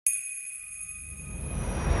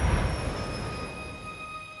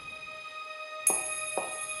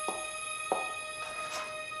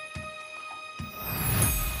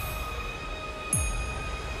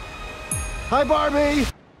Hi, Barbie.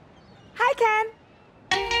 Hi, Ken.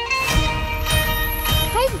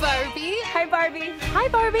 Hi, Barbie. Hi, Barbie. Hi,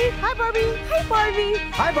 Barbie. Hi, Barbie. Hi, Barbie.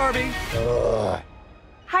 Hi, Barbie.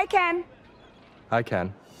 Hi, Ken. Hi,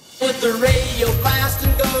 Ken. With the radio blast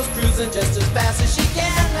and goes cruising just as fast as she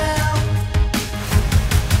can now.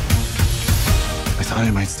 I thought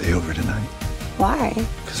I might stay over tonight. Why?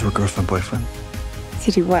 Because we're girlfriend, boyfriend.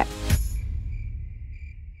 To do what?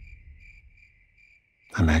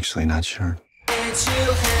 I'm actually not sure. And she'll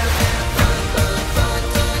have fun, fun, fun,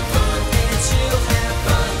 fun, fun. And she'll have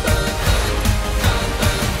fun, fun, fun, fun,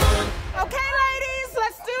 fun, fun. Okay, ladies,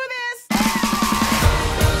 let's do this.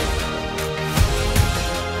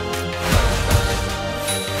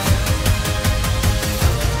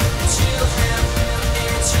 She'll have fun,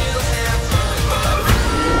 and she'll have fun, fun.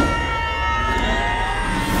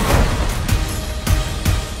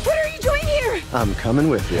 What are you doing here? I'm coming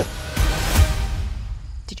with you.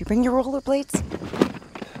 Did you bring your rollerblades?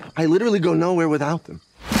 I literally go nowhere without them.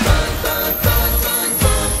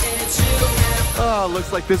 Oh,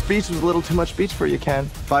 looks like this beach was a little too much beach for you, Ken.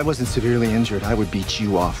 If I wasn't severely injured, I would beat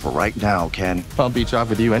you off right now, Ken. I'll beach off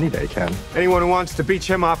with you any day, Ken. Anyone who wants to beach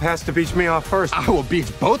him off has to beach me off first. I will beach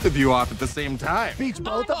both of you off at the same time. Beach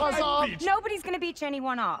both of us off? Nobody's gonna beach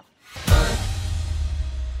anyone off.